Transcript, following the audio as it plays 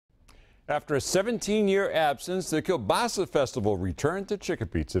After a 17-year absence, the Kielbasa Festival returned to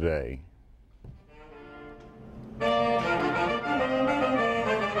Chicopee today. Of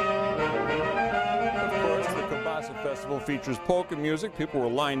course, the Kielbasa Festival features polka music. People were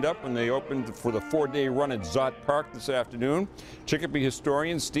lined up when they opened for the 4-day run at Zott Park this afternoon. Chicopee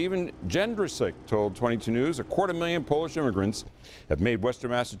historian Stephen Jędrusek told 22 News a 250,000 Polish immigrants have made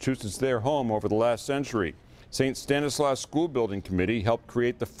Western Massachusetts their home over the last century. St. Stanislaus School Building Committee helped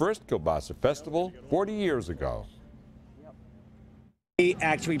create the first Kielbasa Festival 40 years ago. They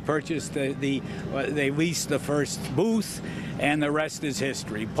actually purchased they leased the first booth, and the rest is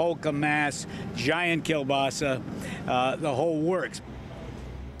history. Polka, mass, giant kielbasa, the whole works.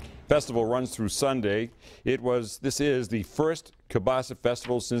 Festival runs through Sunday. This is the first Kielbasa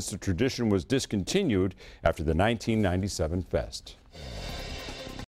Festival since the tradition was discontinued after the 1997 fest.